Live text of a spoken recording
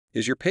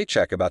Is your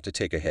paycheck about to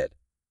take a hit?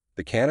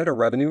 The Canada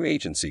Revenue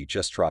Agency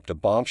just dropped a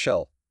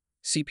bombshell.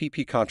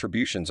 CPP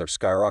contributions are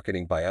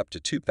skyrocketing by up to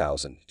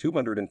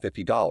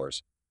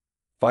 $2,250.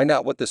 Find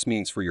out what this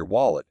means for your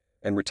wallet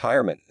and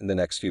retirement in the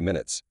next few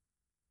minutes.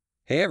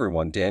 Hey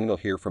everyone, Daniel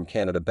here from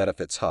Canada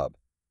Benefits Hub.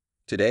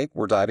 Today,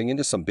 we're diving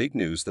into some big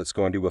news that's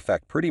going to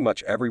affect pretty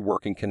much every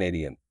working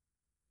Canadian.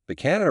 The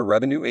Canada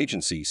Revenue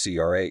Agency,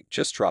 CRA,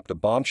 just dropped a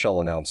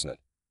bombshell announcement.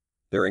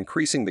 They're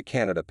increasing the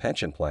Canada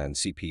Pension Plan,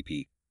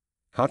 CPP,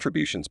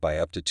 contributions by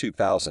up to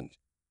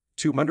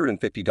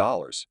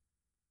 $2,250.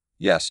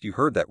 Yes, you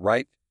heard that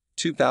right,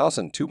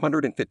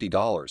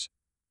 $2,250.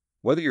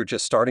 Whether you're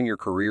just starting your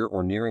career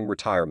or nearing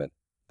retirement,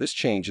 this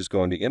change is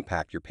going to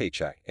impact your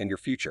paycheck and your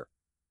future.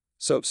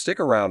 So stick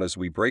around as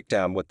we break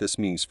down what this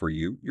means for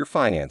you, your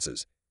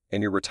finances,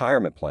 and your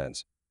retirement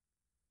plans.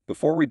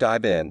 Before we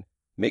dive in,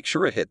 make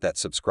sure to hit that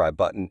subscribe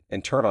button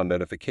and turn on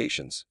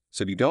notifications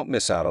so you don't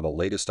miss out on the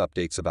latest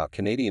updates about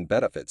Canadian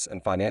benefits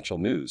and financial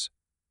news.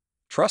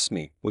 Trust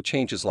me, with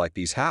changes like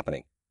these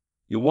happening,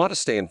 you'll want to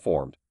stay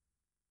informed.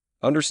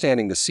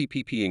 Understanding the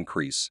CPP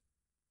increase.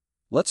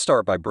 Let's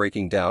start by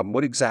breaking down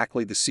what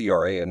exactly the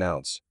CRA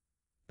announced.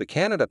 The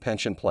Canada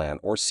Pension Plan,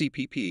 or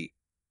CPP,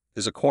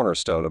 is a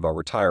cornerstone of our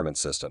retirement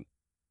system.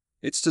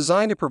 It's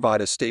designed to provide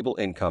a stable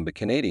income to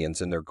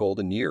Canadians in their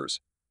golden years,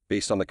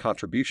 based on the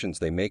contributions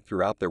they make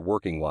throughout their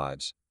working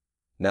lives.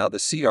 Now, the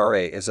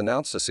CRA has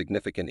announced a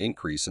significant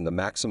increase in the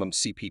maximum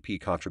CPP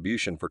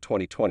contribution for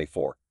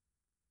 2024.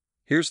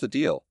 Here's the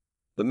deal.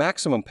 The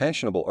maximum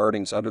pensionable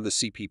earnings under the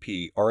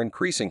CPP are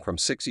increasing from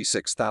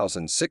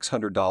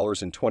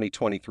 $66,600 in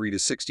 2023 to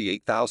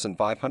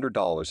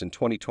 $68,500 in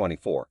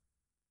 2024.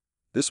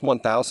 This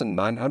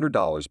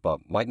 $1,900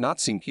 bump might not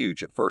seem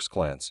huge at first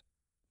glance,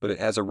 but it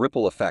has a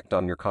ripple effect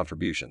on your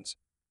contributions.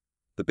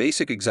 The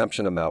basic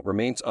exemption amount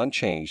remains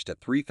unchanged at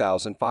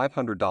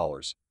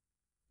 $3,500.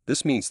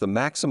 This means the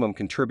maximum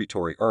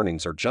contributory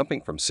earnings are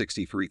jumping from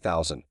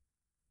 $63,100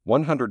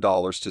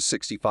 to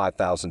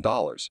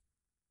 $65,000.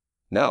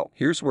 Now,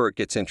 here's where it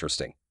gets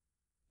interesting.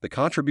 The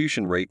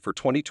contribution rate for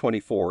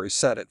 2024 is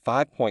set at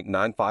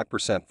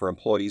 5.95% for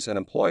employees and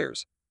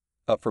employers,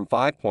 up from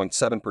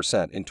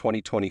 5.7% in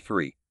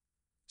 2023.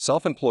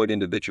 Self-employed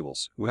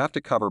individuals, who have to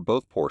cover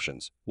both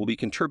portions, will be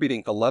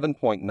contributing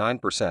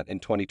 11.9% in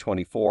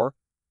 2024,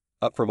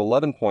 up from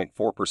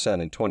 11.4%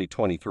 in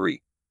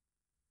 2023.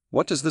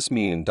 What does this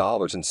mean in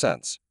dollars and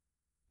cents?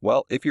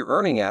 Well, if you're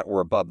earning at or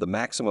above the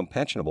maximum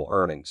pensionable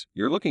earnings,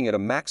 you're looking at a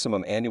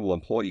maximum annual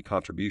employee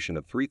contribution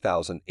of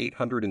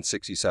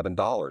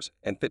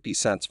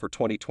 $3,867.50 for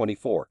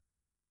 2024.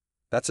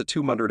 That's a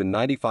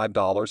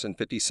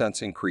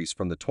 $295.50 increase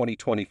from the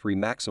 2023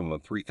 maximum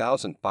of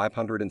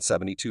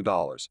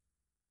 $3,572.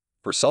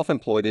 For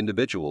self-employed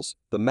individuals,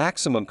 the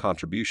maximum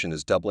contribution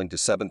is doubling to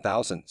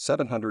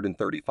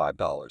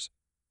 $7,735,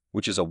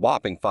 which is a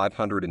whopping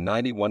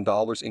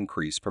 $591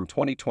 increase from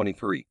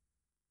 2023.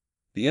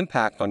 The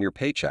impact on your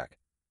paycheck.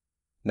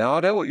 Now I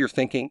know what you're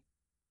thinking.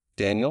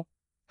 Daniel,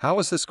 how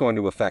is this going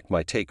to affect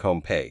my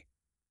take-home pay?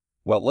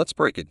 Well, let's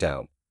break it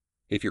down.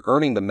 If you're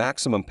earning the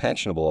maximum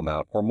pensionable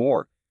amount or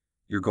more,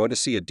 you're going to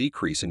see a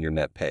decrease in your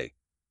net pay.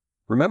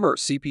 Remember,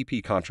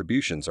 CPP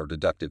contributions are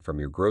deducted from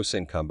your gross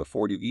income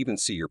before you even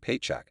see your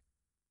paycheck.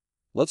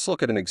 Let's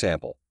look at an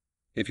example.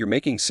 If you're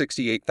making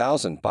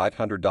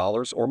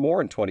 $68,500 or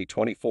more in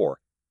 2024,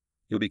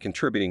 you'll be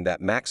contributing that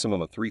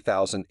maximum of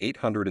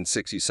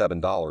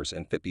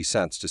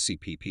 $3,867.50 to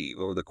CPP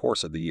over the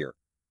course of the year.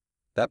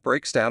 That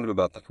breaks down to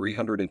about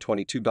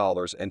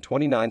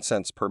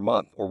 $322.29 per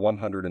month or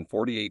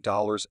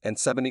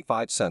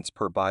 $148.75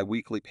 per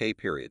bi-weekly pay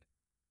period.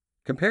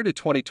 Compared to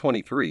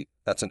 2023,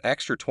 that's an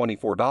extra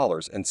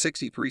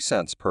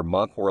 $24.63 per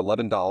month or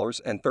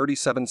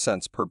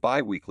 $11.37 per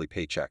bi-weekly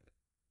paycheck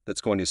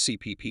that's going to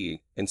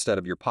CPP instead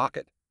of your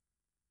pocket.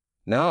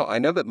 Now, I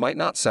know that might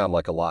not sound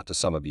like a lot to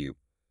some of you,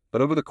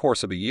 but over the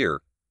course of a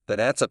year, that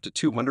adds up to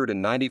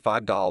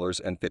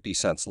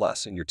 $295.50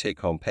 less in your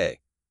take-home pay.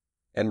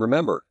 And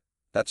remember,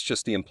 that's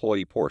just the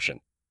employee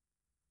portion.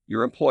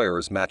 Your employer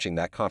is matching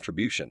that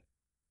contribution,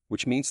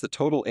 which means the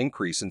total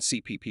increase in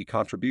CPP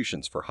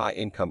contributions for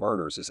high-income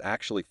earners is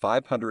actually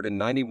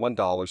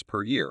 $591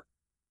 per year.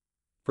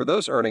 For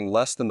those earning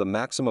less than the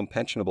maximum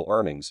pensionable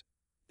earnings,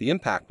 the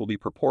impact will be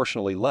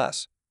proportionally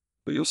less,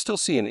 but you'll still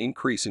see an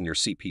increase in your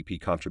CPP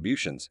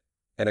contributions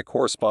and a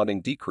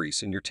corresponding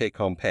decrease in your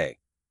take-home pay.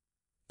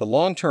 The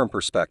long-term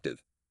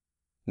perspective.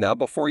 Now,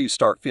 before you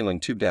start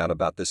feeling too down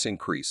about this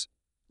increase,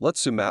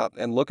 let's zoom out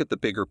and look at the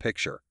bigger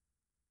picture.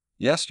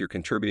 Yes, you're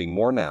contributing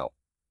more now,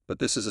 but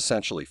this is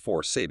essentially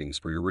forced savings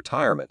for your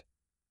retirement.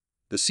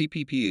 The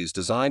CPP is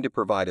designed to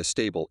provide a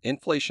stable,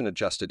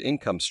 inflation-adjusted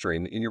income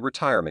stream in your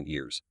retirement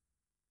years.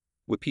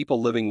 With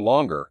people living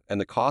longer and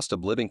the cost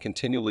of living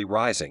continually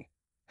rising,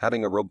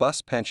 having a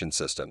robust pension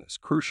system is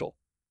crucial.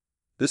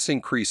 This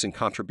increase in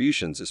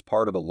contributions is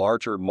part of a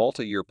larger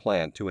multi-year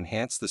plan to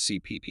enhance the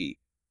CPP,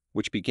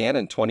 which began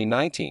in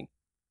 2019.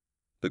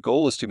 The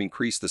goal is to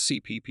increase the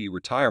CPP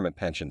retirement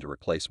pension to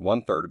replace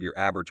one-third of your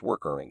average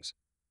work earnings,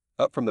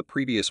 up from the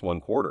previous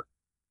one-quarter.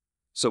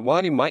 So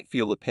while you might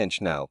feel the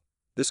pinch now,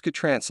 this could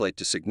translate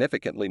to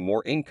significantly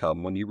more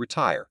income when you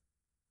retire.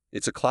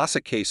 It's a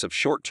classic case of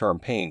short-term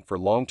pain for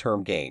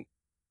long-term gain.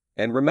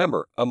 And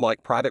remember,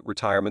 unlike private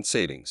retirement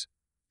savings,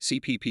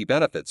 CPP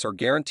benefits are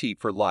guaranteed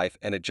for life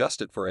and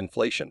adjusted for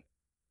inflation,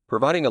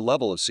 providing a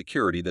level of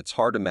security that's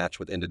hard to match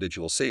with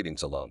individual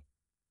savings alone.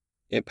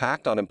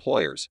 Impact on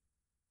employers.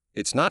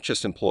 It's not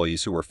just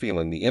employees who are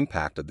feeling the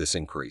impact of this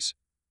increase.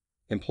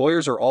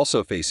 Employers are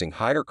also facing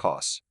higher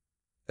costs.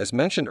 As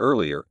mentioned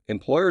earlier,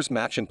 employers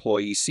match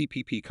employee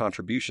CPP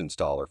contributions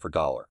dollar for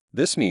dollar.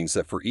 This means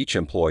that for each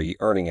employee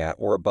earning at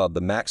or above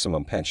the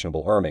maximum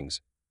pensionable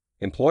earnings,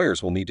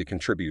 employers will need to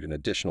contribute an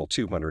additional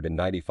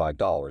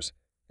 $295.50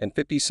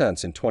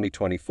 in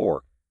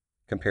 2024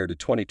 compared to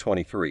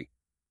 2023.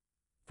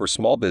 For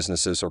small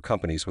businesses or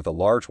companies with a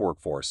large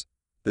workforce,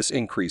 this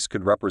increase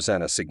could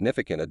represent a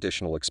significant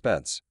additional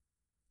expense.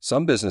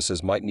 Some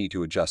businesses might need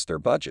to adjust their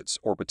budgets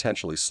or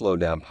potentially slow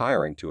down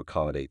hiring to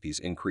accommodate these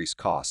increased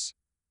costs.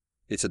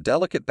 It's a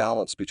delicate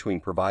balance between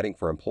providing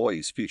for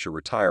employees' future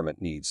retirement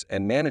needs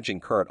and managing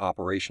current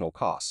operational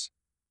costs.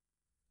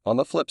 On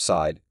the flip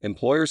side,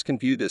 employers can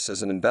view this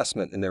as an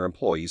investment in their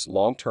employees'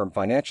 long-term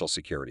financial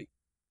security.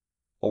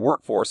 A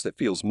workforce that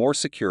feels more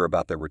secure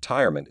about their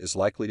retirement is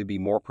likely to be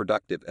more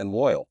productive and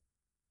loyal.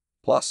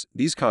 Plus,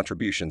 these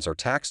contributions are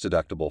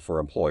tax-deductible for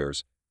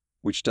employers,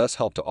 which does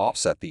help to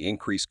offset the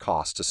increased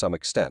costs to some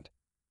extent.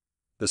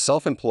 The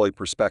self-employed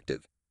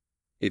perspective.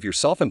 If you're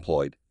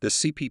self-employed,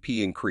 this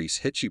CPP increase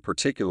hits you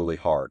particularly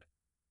hard.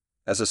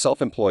 As a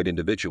self-employed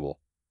individual,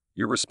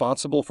 you're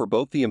responsible for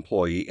both the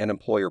employee and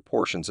employer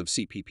portions of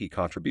CPP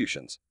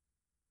contributions.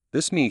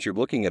 This means you're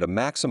looking at a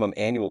maximum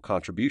annual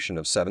contribution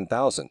of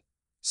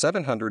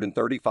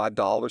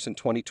 $7,735 in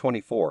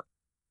 2024,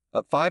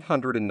 up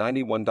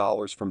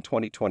 $591 from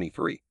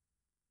 2023.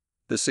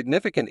 This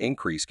significant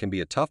increase can be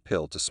a tough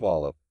pill to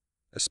swallow,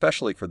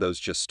 especially for those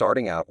just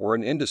starting out or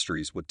in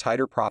industries with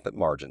tighter profit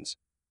margins.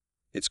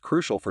 It's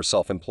crucial for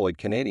self-employed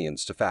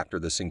Canadians to factor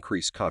this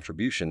increased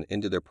contribution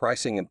into their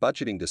pricing and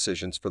budgeting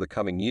decisions for the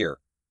coming year.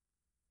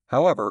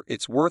 However,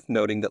 it's worth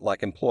noting that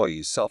like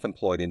employees,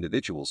 self-employed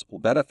individuals will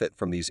benefit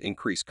from these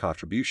increased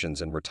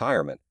contributions in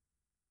retirement.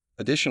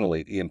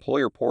 Additionally, the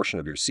employer portion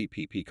of your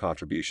CPP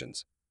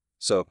contributions,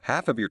 so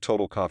half of your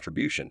total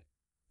contribution,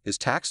 is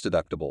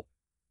tax-deductible,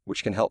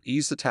 which can help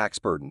ease the tax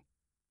burden.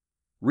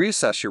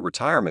 Reassess your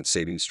retirement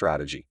savings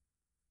strategy.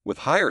 With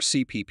higher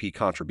CPP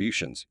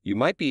contributions, you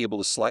might be able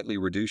to slightly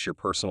reduce your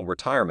personal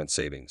retirement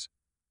savings.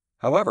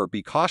 However,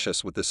 be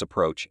cautious with this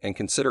approach and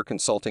consider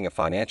consulting a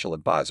financial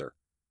advisor.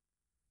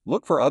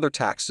 Look for other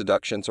tax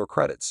deductions or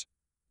credits.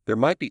 There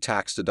might be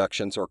tax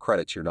deductions or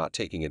credits you're not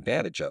taking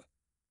advantage of.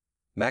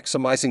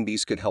 Maximizing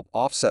these could help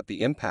offset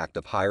the impact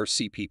of higher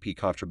CPP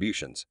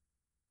contributions.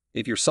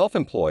 If you're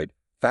self-employed,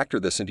 factor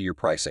this into your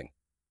pricing.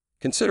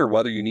 Consider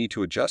whether you need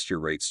to adjust your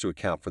rates to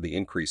account for the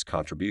increased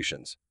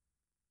contributions.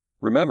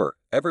 Remember,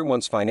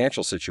 everyone's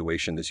financial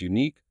situation is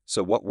unique,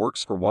 so what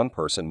works for one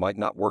person might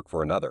not work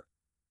for another.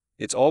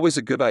 It's always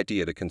a good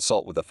idea to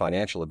consult with a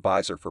financial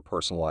advisor for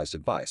personalized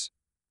advice.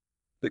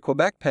 The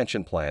Quebec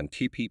Pension Plan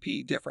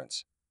 (CPP)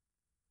 difference.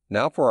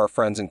 Now for our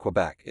friends in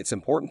Quebec, it's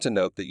important to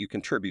note that you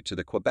contribute to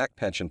the Quebec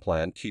Pension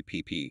Plan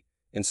 (CPP)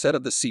 instead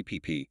of the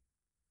CPP.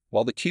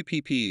 While the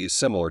CPP is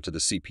similar to the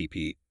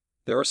CPP,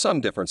 there are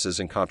some differences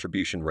in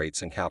contribution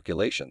rates and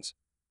calculations.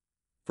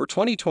 For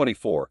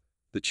 2024,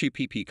 the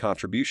CPP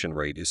contribution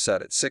rate is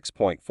set at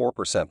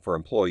 6.4% for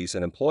employees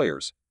and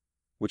employers,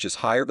 which is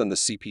higher than the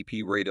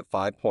CPP rate of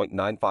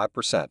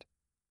 5.95%.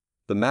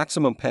 The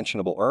maximum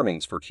pensionable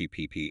earnings for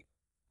CPP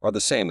are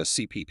the same as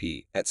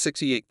CPP at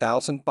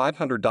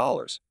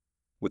 $68,500,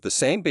 with the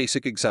same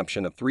basic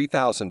exemption of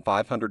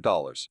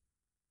 $3,500.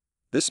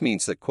 This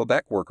means that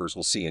Quebec workers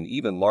will see an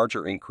even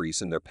larger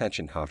increase in their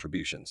pension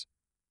contributions.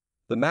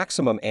 The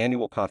maximum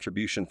annual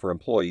contribution for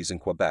employees in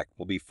Quebec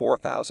will be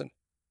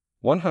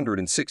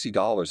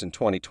 $4,160 in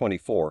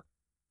 2024,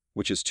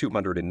 which is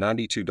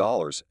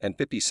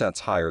 $292.50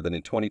 higher than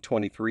in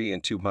 2023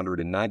 and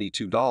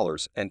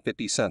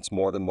 $292.50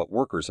 more than what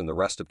workers in the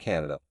rest of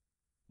Canada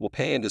will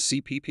pay into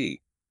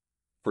CPP.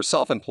 For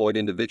self-employed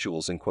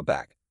individuals in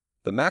Quebec,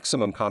 the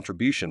maximum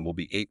contribution will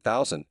be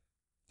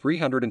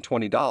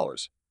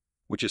 $8,320,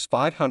 which is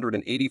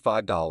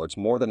 $585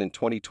 more than in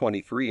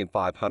 2023 and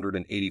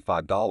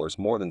 $585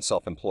 more than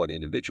self-employed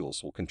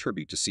individuals will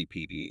contribute to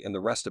CPP in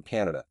the rest of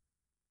Canada.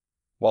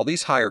 While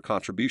these higher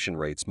contribution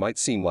rates might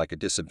seem like a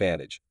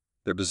disadvantage,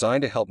 they're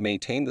designed to help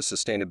maintain the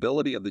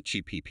sustainability of the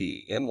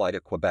CPP in light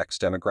of Quebec's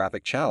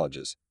demographic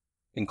challenges,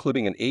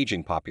 including an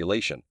aging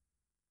population.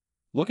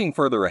 Looking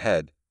further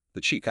ahead,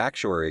 the Chief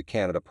Actuary of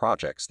Canada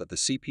projects that the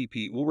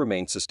CPP will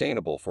remain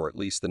sustainable for at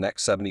least the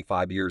next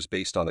 75 years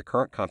based on the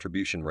current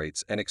contribution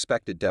rates and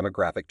expected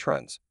demographic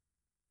trends.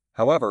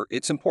 However,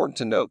 it's important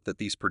to note that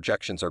these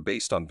projections are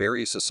based on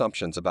various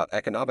assumptions about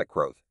economic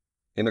growth,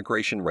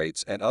 immigration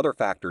rates, and other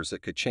factors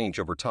that could change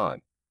over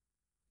time.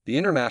 The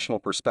international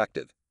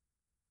perspective.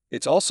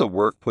 It's also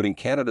worth putting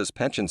Canada's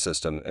pension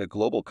system in a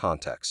global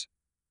context.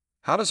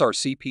 How does our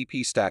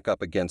CPP stack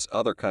up against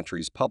other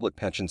countries' public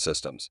pension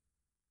systems?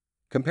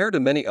 Compared to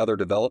many other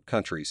developed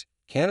countries,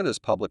 Canada's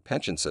public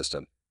pension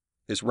system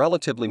is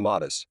relatively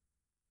modest.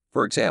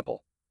 For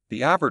example,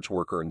 the average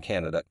worker in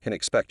Canada can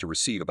expect to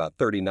receive about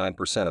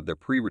 39% of their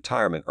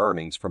pre-retirement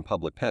earnings from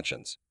public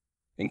pensions,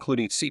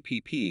 including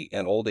CPP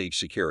and old age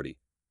security.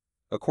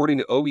 According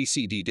to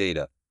OECD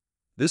data,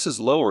 this is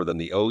lower than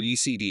the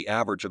OECD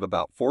average of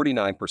about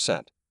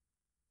 49%.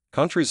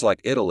 Countries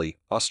like Italy,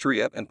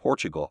 Austria, and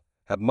Portugal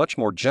have much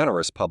more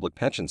generous public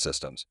pension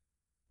systems,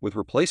 with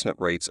replacement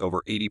rates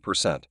over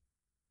 80%.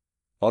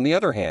 On the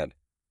other hand,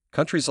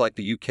 countries like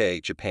the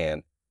UK,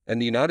 Japan,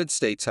 and the United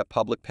States have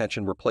public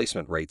pension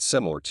replacement rates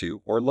similar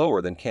to or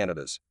lower than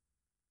Canada's.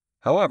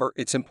 However,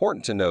 it's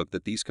important to note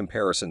that these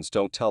comparisons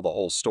don't tell the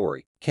whole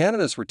story.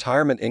 Canada's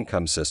retirement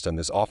income system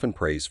is often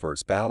praised for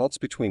its balance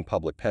between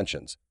public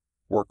pensions,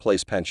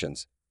 workplace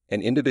pensions,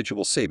 and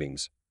individual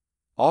savings,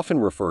 often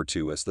referred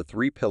to as the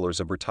three pillars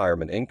of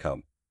retirement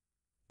income.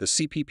 The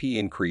CPP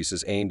increase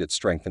is aimed at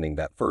strengthening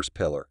that first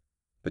pillar,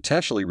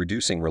 potentially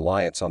reducing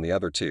reliance on the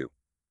other two.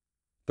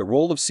 The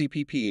role of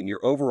CPP in your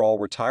overall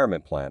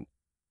retirement plan.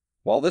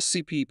 While this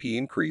CPP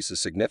increase is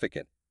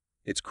significant,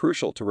 it's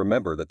crucial to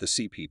remember that the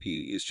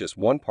CPP is just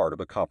one part of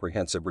a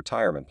comprehensive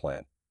retirement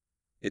plan.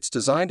 It's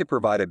designed to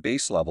provide a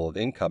base level of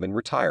income in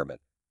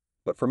retirement,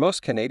 but for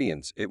most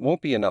Canadians, it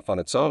won't be enough on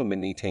its own to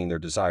maintain their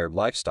desired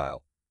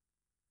lifestyle.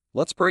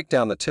 Let's break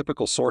down the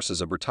typical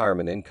sources of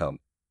retirement income.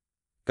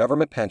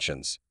 Government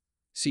pensions,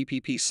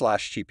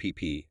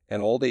 CPP/GPP,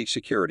 and old age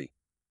security.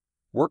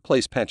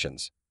 Workplace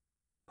pensions,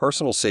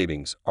 personal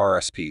savings,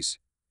 RSPs,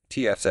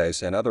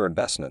 TFSAs, and other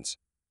investments.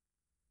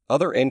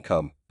 Other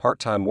income,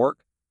 part-time work,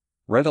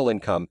 rental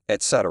income,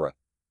 etc.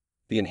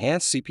 The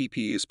enhanced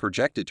CPP is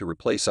projected to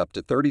replace up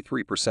to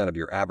 33% of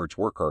your average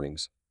work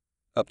earnings,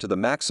 up to the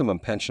maximum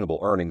pensionable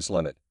earnings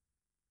limit.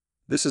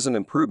 This is an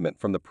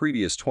improvement from the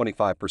previous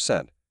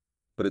 25%,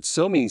 but it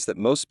still means that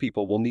most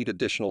people will need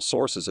additional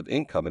sources of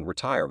income in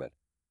retirement.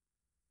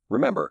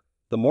 Remember,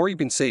 the more you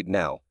can save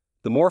now,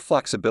 the more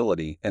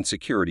flexibility and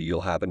security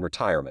you'll have in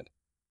retirement.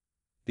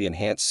 The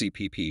enhanced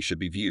CPP should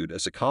be viewed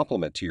as a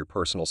complement to your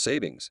personal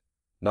savings,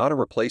 not a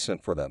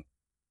replacement for them.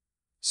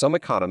 Some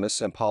economists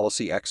and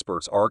policy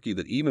experts argue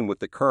that even with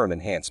the current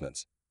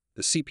enhancements,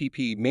 the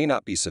CPP may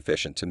not be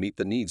sufficient to meet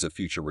the needs of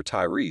future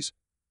retirees,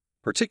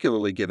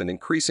 particularly given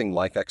increasing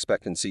life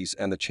expectancies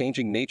and the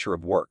changing nature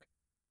of work.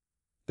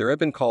 There have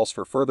been calls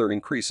for further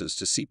increases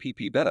to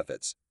CPP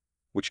benefits,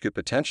 which could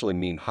potentially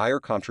mean higher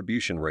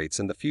contribution rates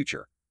in the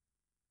future.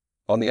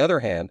 On the other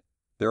hand,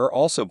 there are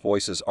also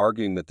voices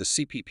arguing that the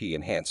CPP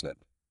enhancement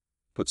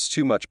puts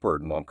too much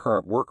burden on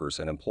current workers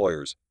and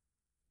employers,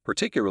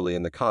 particularly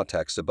in the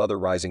context of other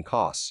rising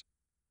costs.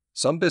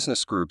 Some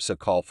business groups have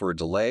called for a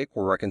delay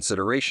or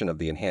reconsideration of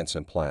the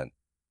enhancement plan.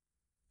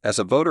 As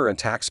a voter and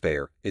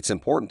taxpayer, it's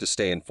important to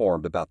stay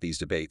informed about these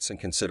debates and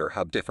consider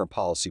how different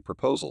policy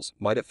proposals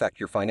might affect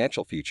your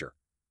financial future.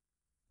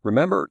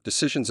 Remember,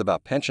 decisions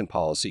about pension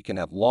policy can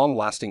have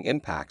long-lasting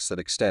impacts that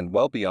extend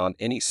well beyond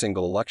any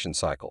single election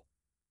cycle.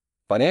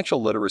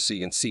 Financial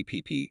literacy and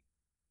CPP.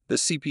 The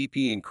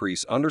CPP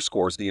increase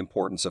underscores the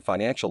importance of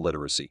financial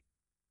literacy.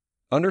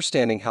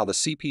 Understanding how the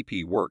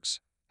CPP works,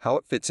 how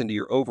it fits into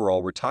your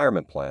overall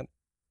retirement plan,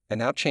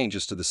 and how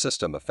changes to the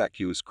system affect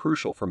you is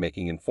crucial for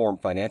making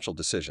informed financial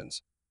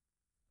decisions.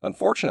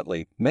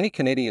 Unfortunately, many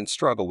Canadians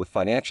struggle with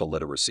financial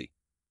literacy.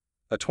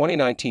 A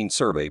 2019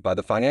 survey by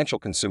the Financial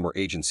Consumer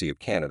Agency of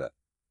Canada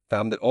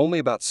found that only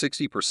about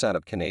 60%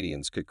 of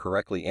Canadians could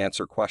correctly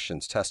answer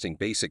questions testing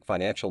basic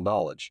financial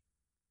knowledge.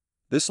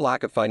 This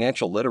lack of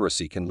financial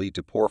literacy can lead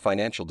to poor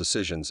financial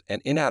decisions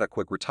and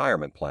inadequate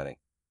retirement planning.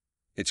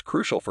 It's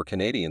crucial for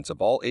Canadians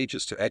of all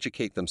ages to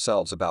educate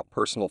themselves about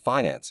personal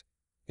finance,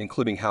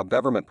 including how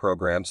government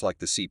programs like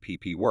the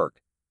CPP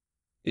work.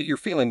 If you're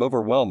feeling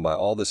overwhelmed by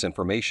all this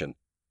information,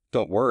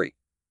 don't worry.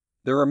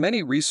 There are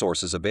many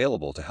resources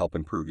available to help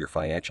improve your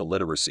financial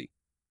literacy.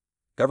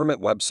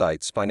 Government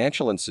websites,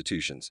 financial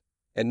institutions,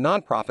 and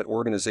nonprofit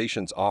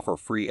organizations offer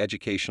free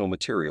educational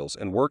materials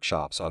and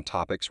workshops on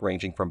topics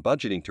ranging from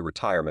budgeting to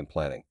retirement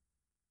planning.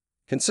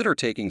 Consider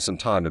taking some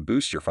time to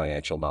boost your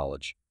financial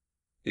knowledge.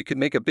 It could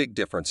make a big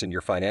difference in your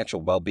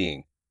financial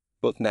well-being,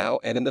 both now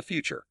and in the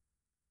future.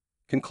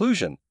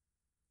 Conclusion.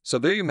 So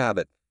there you have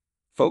it,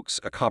 folks,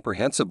 a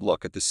comprehensive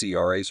look at the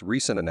CRA's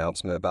recent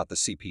announcement about the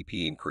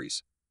CPP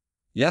increase.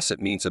 Yes,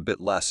 it means a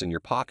bit less in your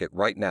pocket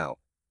right now,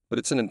 but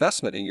it's an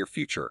investment in your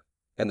future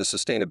and the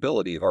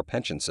sustainability of our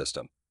pension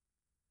system.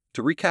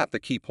 To recap the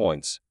key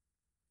points,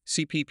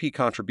 CPP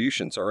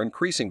contributions are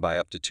increasing by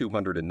up to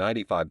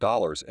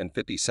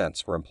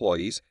 $295.50 for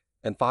employees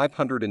and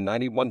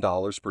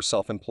 $591 for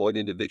self-employed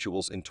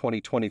individuals in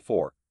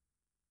 2024.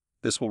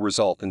 This will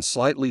result in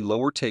slightly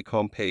lower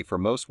take-home pay for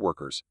most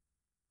workers.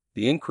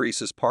 The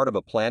increase is part of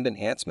a planned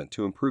enhancement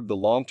to improve the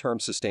long-term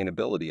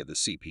sustainability of the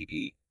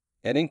CPP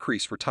and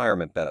increase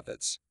retirement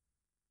benefits.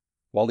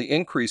 While the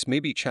increase may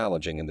be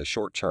challenging in the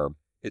short term,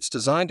 it's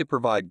designed to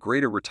provide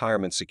greater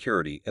retirement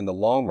security in the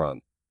long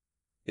run.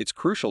 It's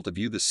crucial to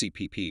view the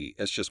CPP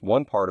as just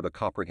one part of a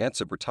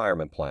comprehensive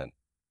retirement plan.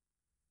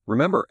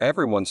 Remember,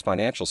 everyone's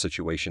financial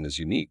situation is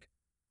unique.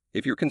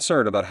 If you're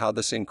concerned about how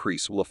this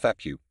increase will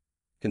affect you,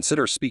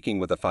 consider speaking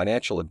with a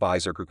financial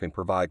advisor who can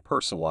provide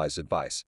personalized advice.